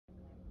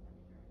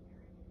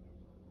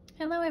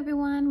Hello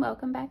everyone,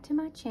 welcome back to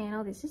my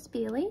channel. This is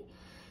Billy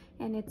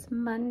and it's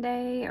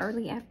Monday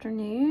early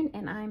afternoon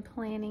and I'm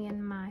planning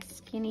in my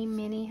Skinny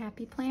Mini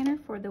Happy Planner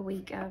for the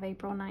week of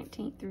April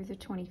 19th through the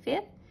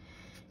 25th.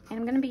 And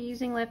I'm going to be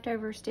using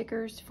leftover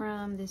stickers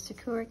from the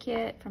Sakura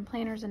kit from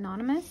Planners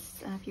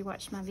Anonymous. If you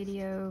watched my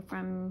video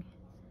from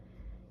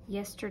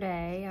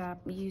yesterday, I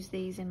used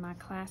these in my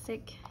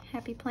classic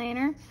Happy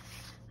Planner.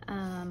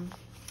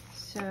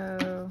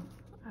 So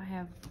I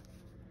have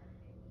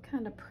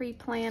kind of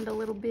pre-planned a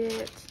little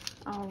bit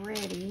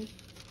already.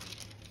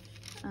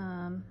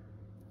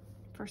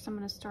 First I'm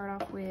going to start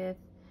off with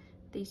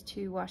these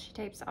two washi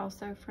tapes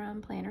also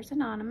from Planners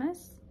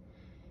Anonymous,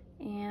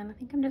 and I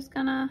think I'm just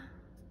gonna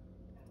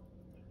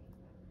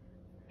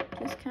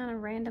kind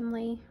of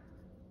randomly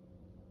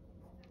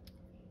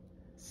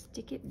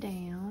stick it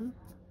down.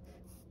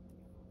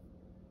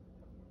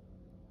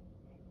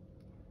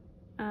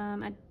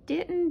 I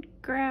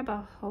didn't grab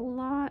a whole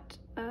lot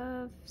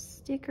of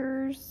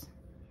stickers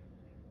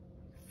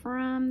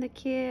from the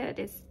kit.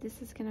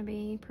 This is going to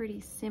be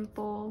pretty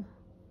simple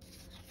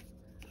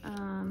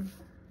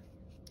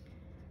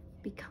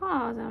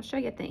because I'll show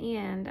you at the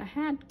end. I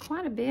had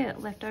quite a bit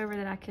left over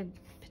that I could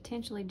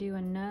potentially do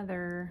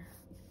another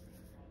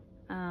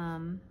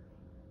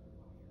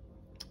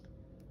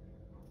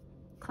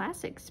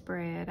classic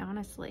spread,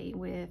 honestly,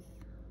 with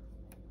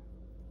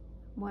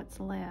what's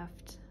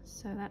left.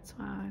 So that's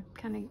why I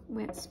kind of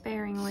went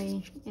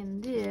sparingly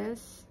in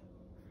this.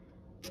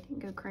 Didn't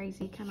go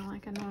crazy, kind of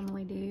like I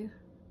normally do.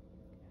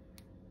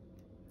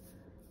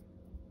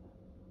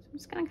 So I'm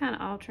just gonna kind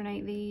of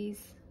alternate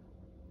these,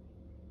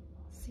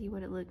 see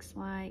what it looks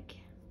like.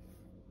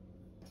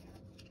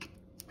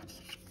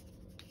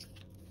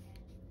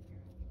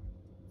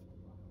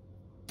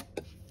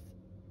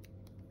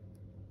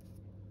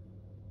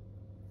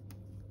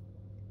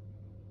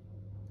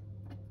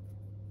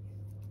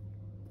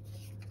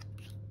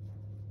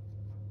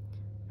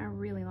 I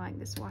really like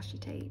this washi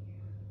tape.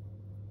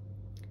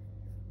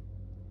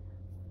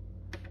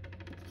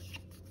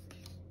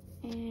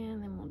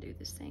 And then we'll do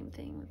the same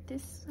thing with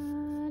this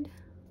side.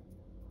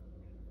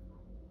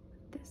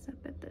 Put this up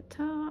at the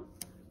top.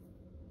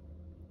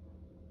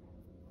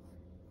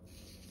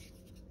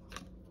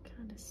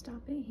 Kind of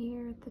stop it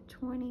here at the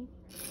 20,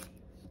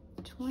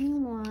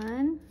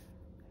 21.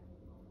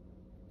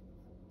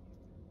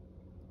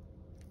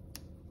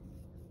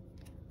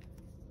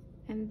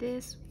 And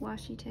this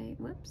washi tape,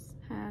 whoops,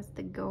 has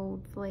the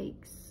gold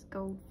flakes,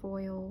 gold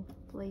foil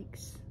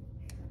flakes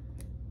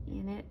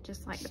in it,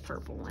 just like the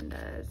purple one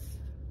does.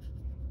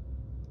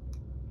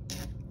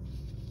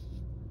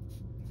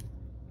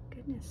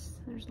 Goodness,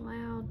 there's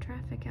loud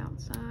traffic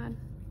outside.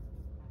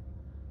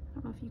 I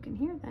don't know if you can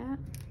hear that.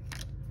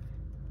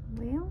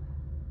 Well,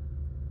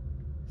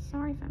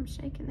 sorry if I'm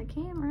shaking the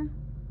camera.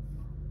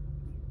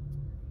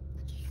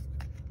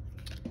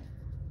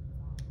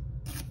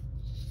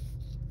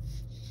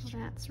 Well,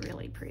 that's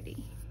really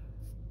pretty.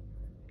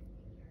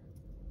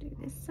 Do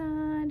this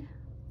side.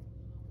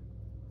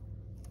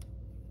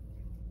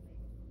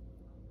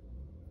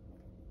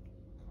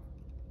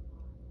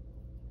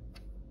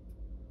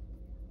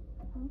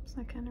 Oops,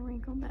 I kind of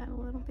wrinkled that a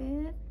little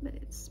bit, but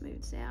it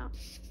smooths out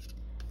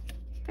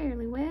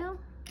fairly well.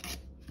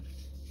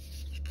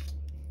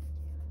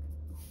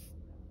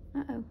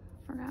 Uh-oh,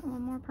 forgot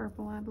one more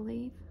purple, I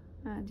believe.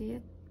 I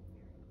did.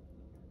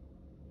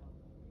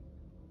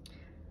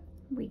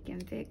 We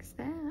can fix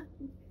that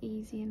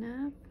easy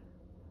enough.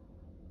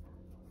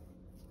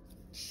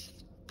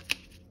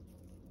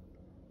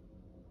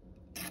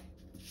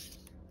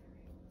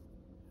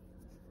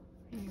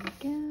 There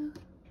we go.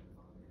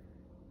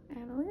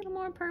 Add a little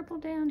more purple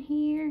down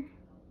here.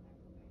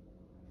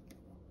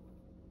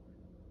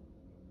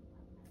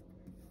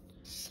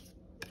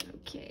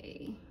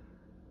 Okay.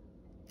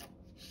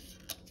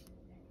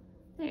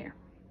 There.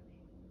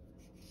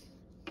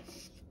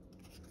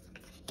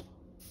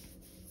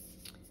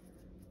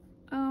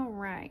 All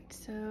right,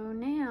 so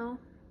now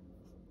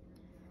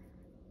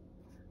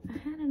I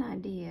had an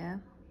idea.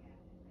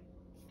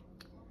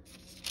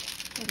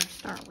 Better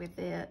start with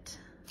it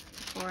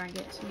before I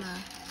get to my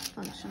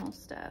functional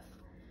stuff.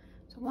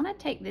 So I want to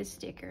take this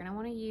sticker and I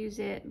want to use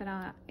it, but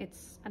I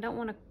don't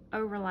want to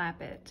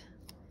overlap it.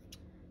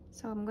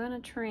 So I'm going to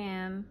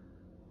trim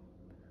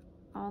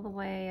all the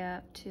way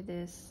up to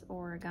this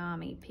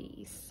origami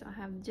piece. So I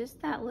have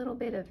just that little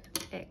bit of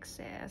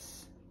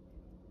excess.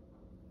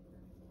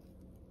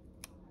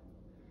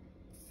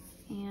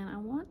 And I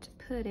want to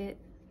put it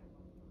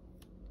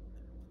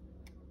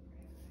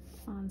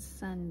on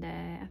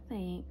Sunday, I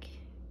think.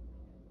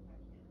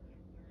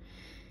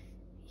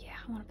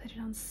 I want to put it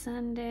on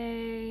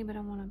Sunday, but I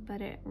want to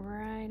put it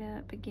right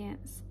up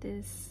against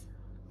this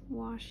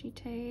washi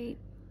tape.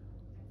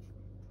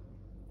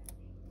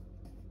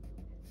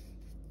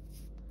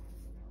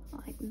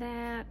 Like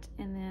that.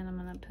 And then I'm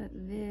going to put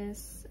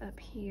this up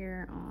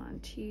here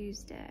on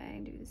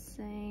Tuesday. Do the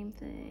same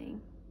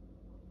thing.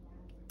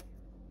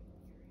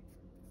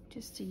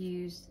 Just to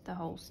use the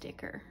whole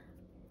sticker.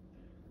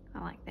 I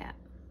like that.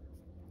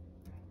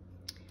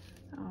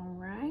 All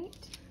right.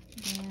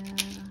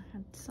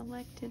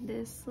 selected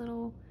this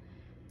little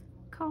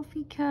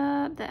coffee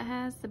cup that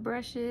has the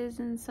brushes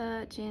and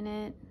such in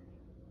it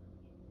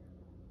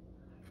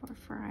for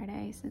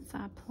Friday, since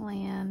I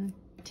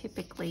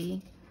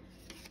typically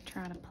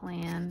try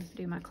to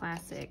do my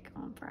classic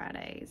on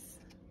Fridays.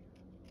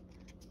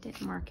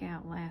 Didn't work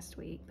out last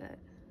week, but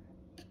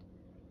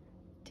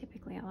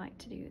typically I like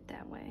to do it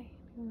that way.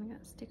 And I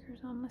got stickers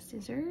on my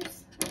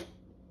scissors.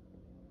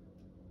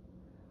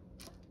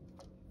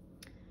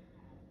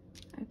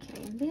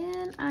 Okay, and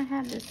then I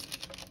have this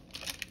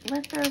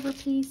leftover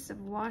piece of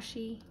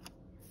washi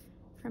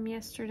from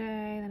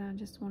yesterday that I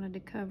just wanted to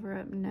cover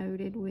up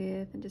Noted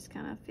with and just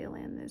kind of fill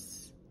in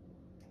this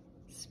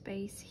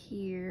space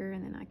here,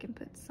 and then I can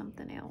put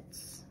something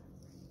else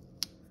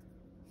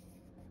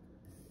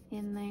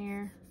in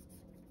there.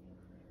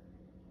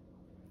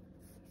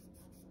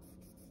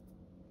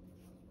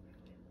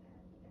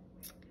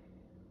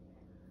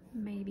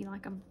 Maybe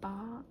like a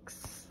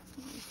box.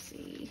 Let me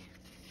see.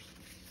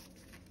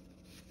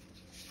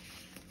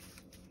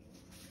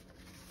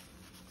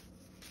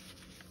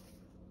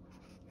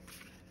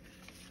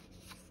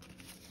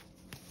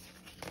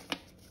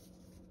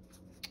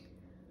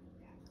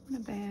 What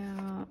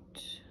about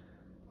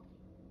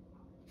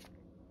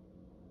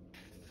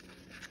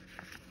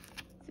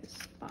this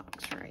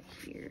box right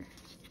here?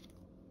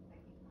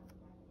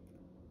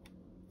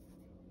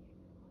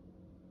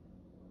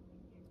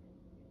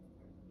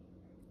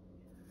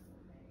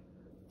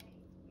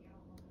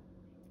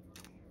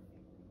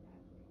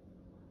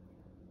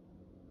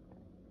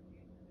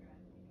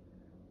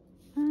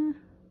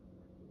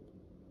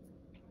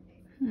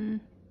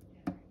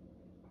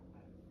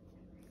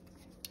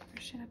 Or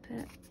should I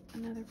put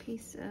another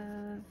piece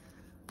of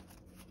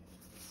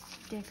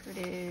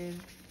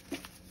decorative,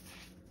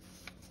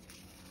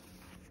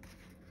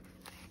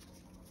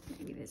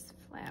 maybe this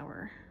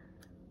flower?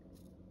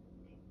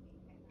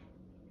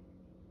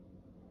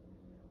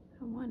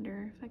 I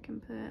wonder if I can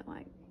put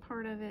like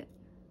part of it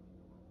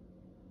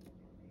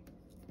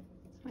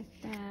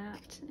like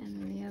that,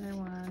 and then the other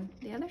one,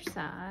 the other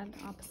side,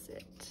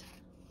 opposite.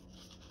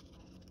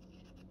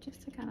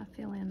 Just to kind of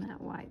fill in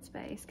that white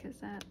space, because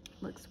that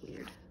looks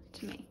weird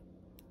to me.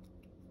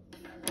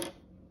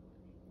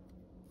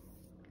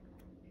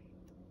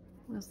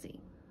 We'll see.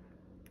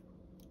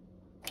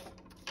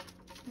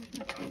 There's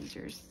my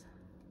tweezers.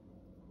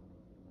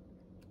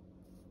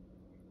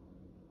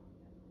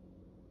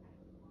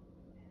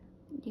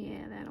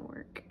 Yeah, that'll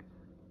work.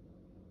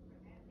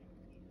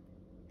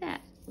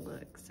 That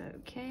looks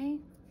okay.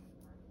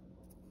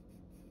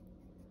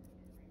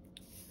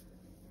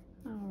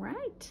 All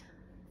right.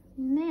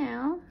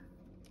 Now,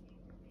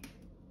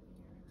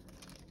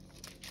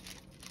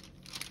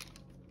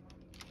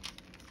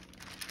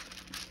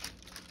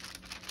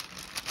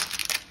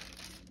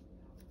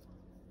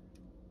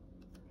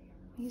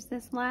 use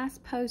this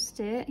last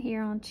Post-it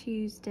here on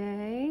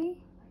Tuesday.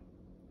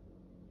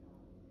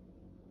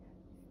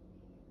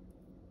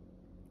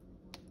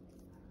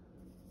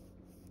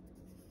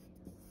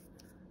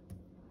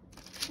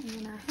 And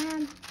then I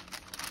had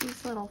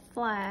these little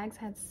flags,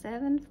 had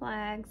 7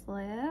 flags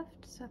left,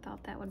 so I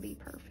thought that would be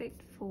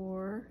perfect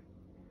for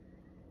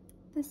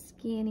the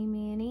Skinny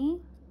Mini.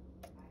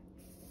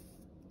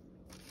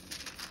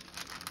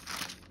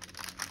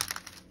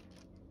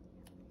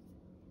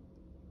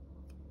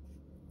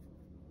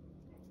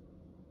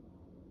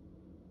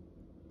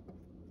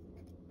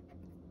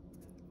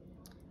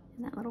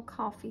 And that little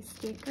coffee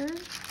sticker.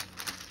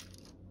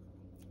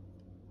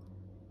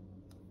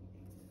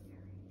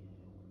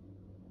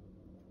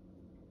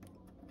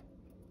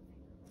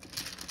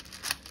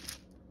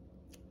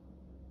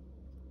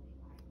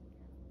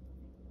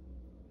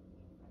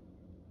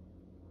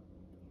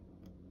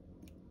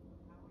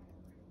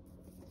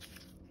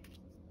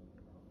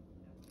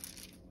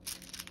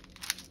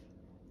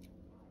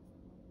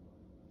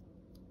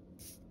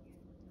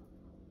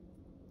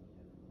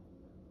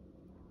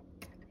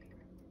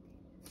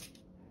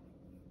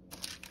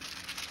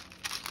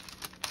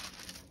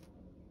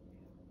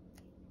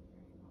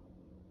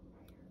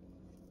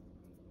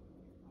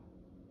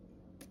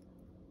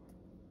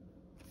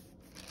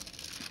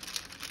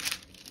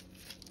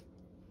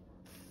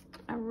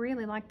 I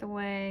really like the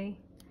way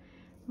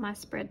my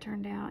spread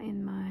turned out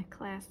in my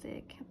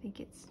classic. I think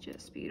it's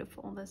just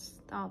beautiful.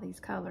 All these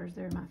colors,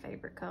 they're my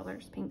favorite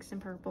colors, pinks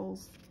and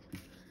purples.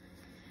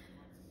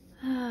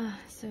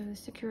 So the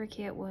Sakura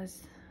kit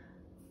was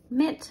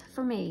meant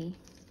for me.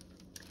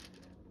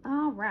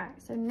 All right,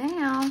 so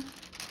now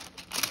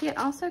the kit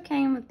also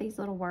came with these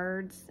little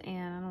words,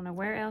 and I don't know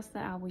where else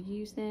that I will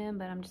use them,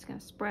 but I'm just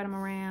gonna spread them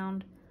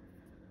around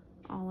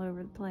all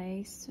over the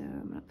place. So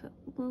I'm gonna put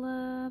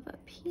love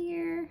up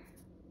here.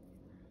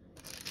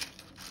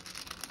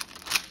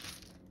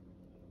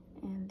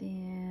 And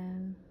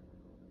then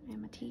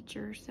I'm a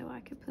teacher, so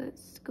I could put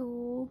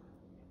school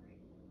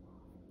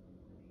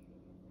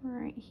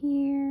right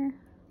here.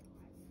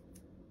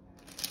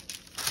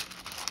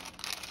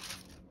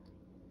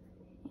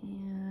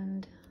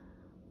 And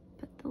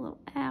put the little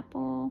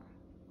apple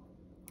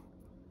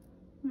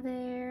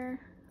there.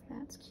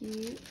 That's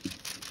cute.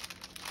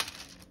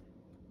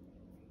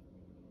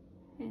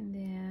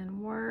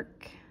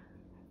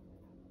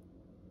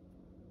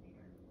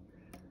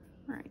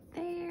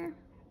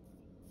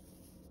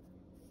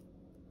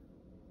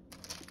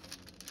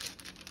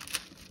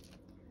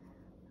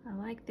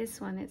 like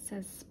this one. It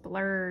says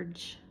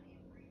splurge.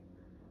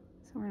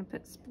 So we're gonna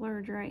put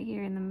splurge right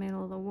here in the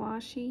middle of the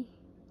washi.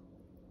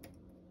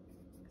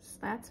 So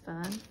that's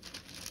fun.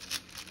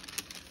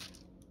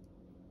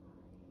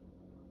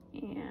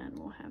 And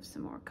we'll have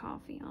some more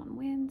coffee on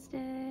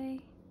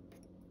Wednesday.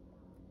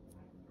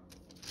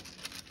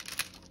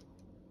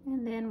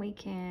 And then we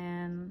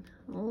can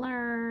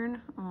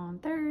learn on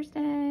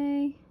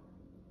Thursday.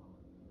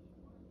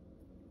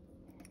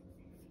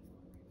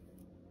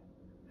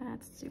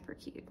 That's super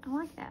cute. I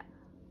like that.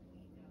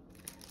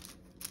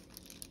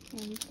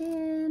 And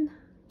then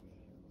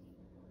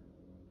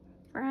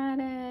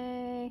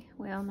Friday,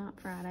 well, not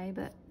Friday,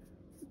 but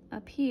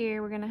up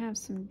here we're gonna have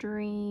some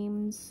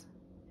dreams.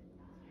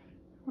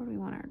 Where do we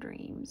want our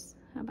dreams?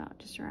 How about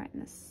just right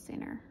in the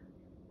center?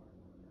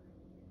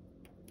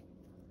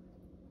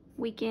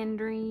 Weekend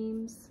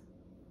dreams.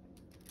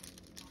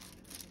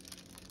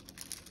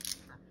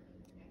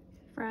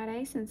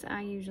 Friday, since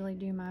I usually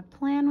do my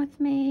plan with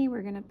me,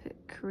 we're gonna put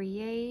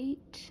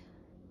create.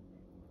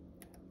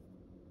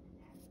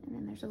 And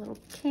then there's a little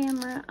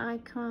camera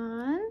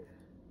icon.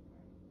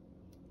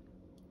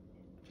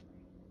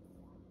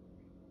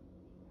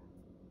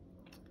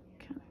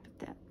 Kind of put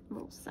that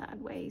little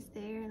sideways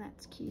there,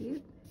 that's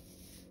cute.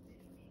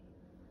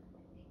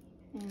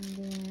 And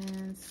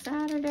then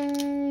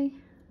Saturday,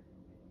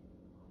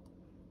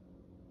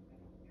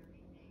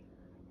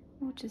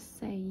 we'll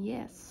just say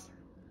yes,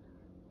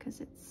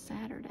 because it's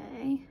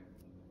Saturday.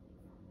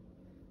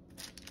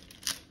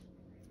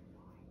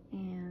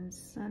 And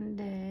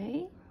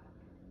Sunday,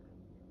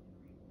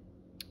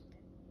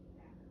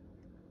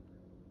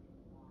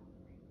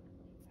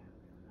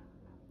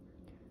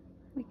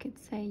 we could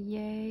say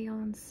yay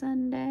on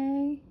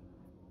Sunday.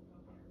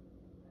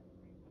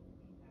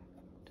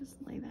 Just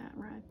lay that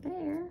right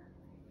there.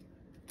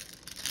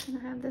 And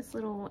I have this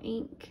little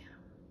ink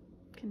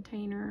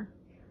container.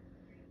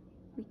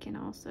 We can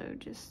also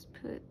just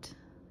put,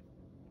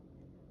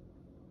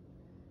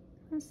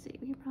 let's see,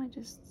 we can probably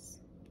just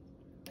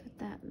put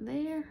that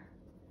there.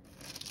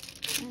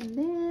 And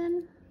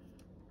then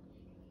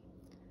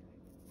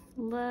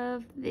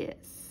love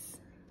this.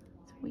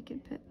 So we can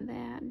put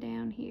that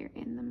down here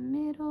in the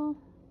middle,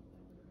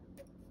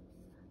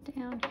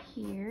 down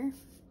here.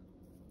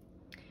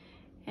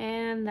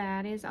 And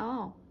that is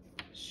all.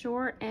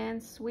 Short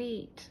and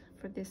sweet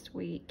for this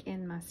week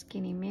in my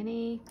Skinny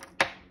Mini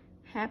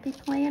Happy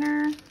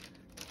Planner.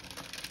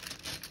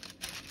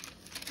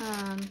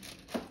 I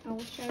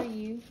will show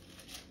you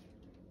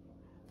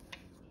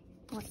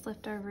what's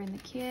left over in the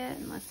kit,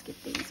 and let's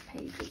get these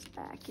pages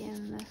back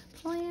in the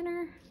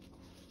planner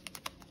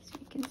so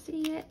you can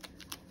see it.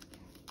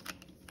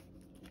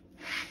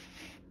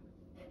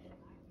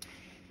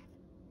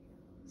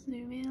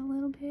 Zoom in a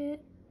little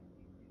bit.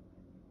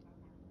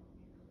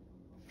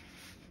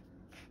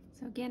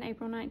 So again,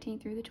 April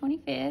 19th through the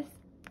 25th,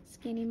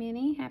 Skinny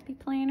Mini Happy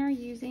Planner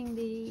using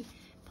the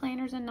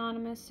Planners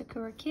Anonymous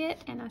Sakura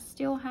kit, and I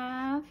still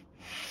have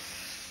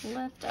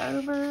left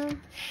over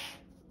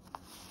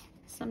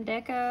some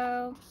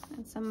deco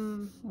and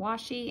some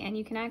washi, and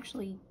you can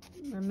actually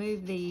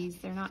remove these.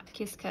 They're not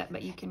kiss cut,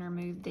 but you can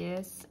remove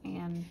this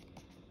and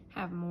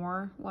have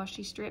more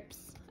washi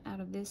strips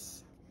out of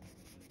this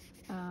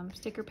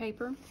sticker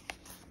paper.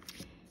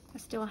 I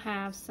still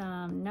have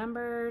some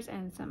numbers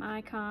and some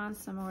icons,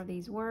 some more of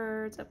these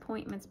words,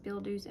 appointments, bill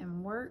dues,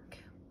 and work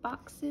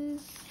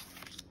boxes.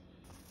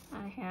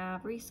 I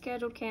have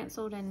rescheduled,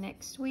 canceled, and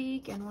next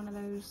week, and one of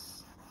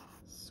those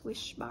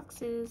swish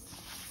boxes.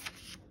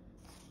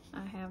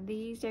 I have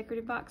these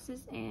decorative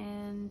boxes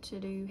and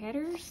to-do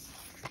headers.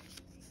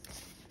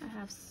 I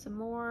have some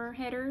more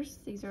headers.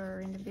 These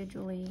are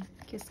individually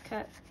kiss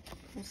cut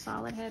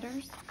solid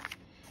headers.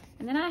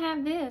 And then I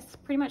have this,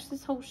 pretty much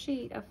this whole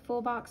sheet of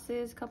full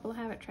boxes, a couple of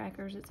habit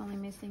trackers. It's only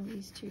missing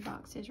these two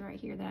boxes right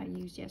here that I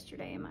used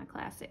yesterday in my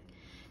classic.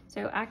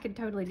 So I could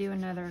totally do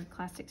another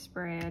classic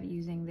spread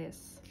using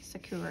this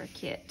Sakura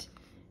kit.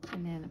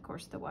 And then of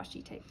course the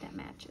washi tape that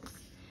matches.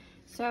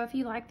 So if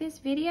you like this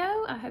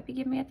video, I hope you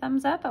give me a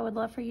thumbs up. I would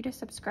love for you to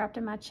subscribe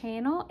to my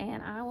channel,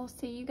 and I will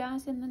see you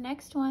guys in the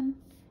next one.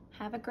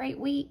 Have a great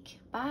week.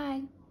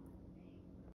 Bye.